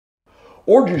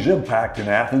Orji's impact in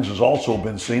Athens has also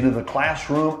been seen in the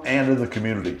classroom and in the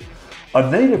community.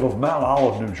 A native of Mount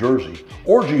Olive, New Jersey,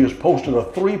 Orji has posted a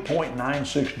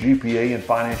 3.96 GPA in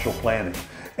financial planning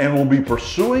and will be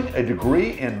pursuing a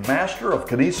degree in Master of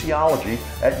Kinesiology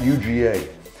at UGA.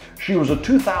 She was a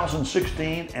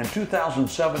 2016 and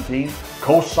 2017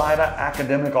 COSIDA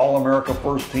Academic All-America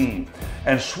First Team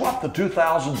and swept the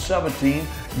 2017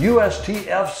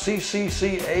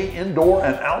 USTF-CCCA Indoor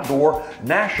and Outdoor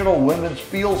National Women's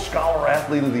Field Scholar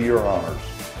Athlete of the Year honors.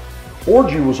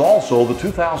 Orji was also the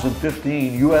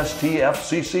 2015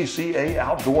 USTF-CCCA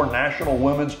Outdoor National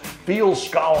Women's Field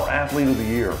Scholar Athlete of the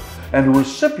Year and a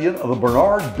recipient of the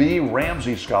Bernard B.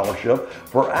 Ramsey Scholarship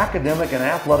for Academic and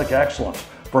Athletic Excellence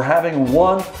for having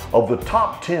one of the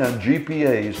top 10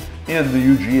 GPAs in the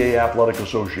UGA Athletic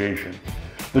Association.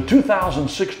 The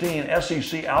 2016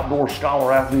 SEC Outdoor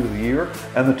Scholar Athlete of the Year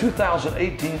and the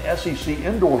 2018 SEC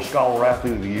Indoor Scholar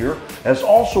Athlete of the Year has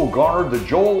also garnered the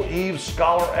Joel Eves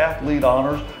Scholar Athlete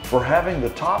honors for having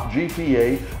the top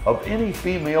GPA of any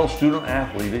female student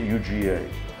athlete at UGA.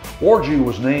 Orji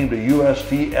was named a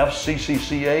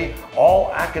USTF-CCCA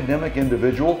All-Academic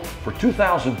Individual for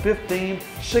 2015,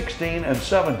 16, and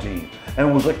 17,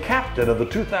 and was a captain of the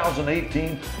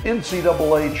 2018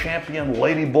 NCAA Champion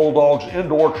Lady Bulldogs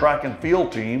Indoor Track and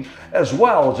Field Team, as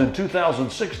well as in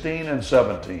 2016 and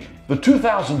 17. The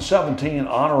 2017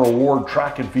 Honor Award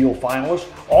Track and Field finalist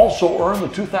also earned the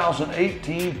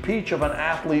 2018 Peach of an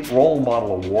Athlete Role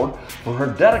Model Award for her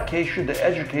dedication to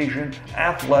education,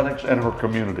 athletics, and her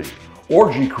community.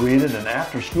 Orji created an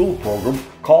after-school program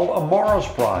called Amara's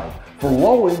Pride for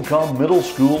low-income middle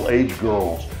school-age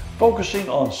girls, focusing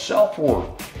on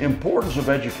self-worth, importance of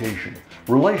education,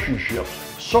 relationships,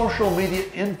 social media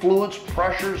influence,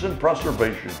 pressures, and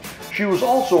preservation. She was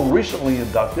also recently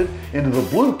inducted into the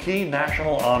Blue Key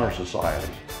National Honor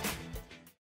Society.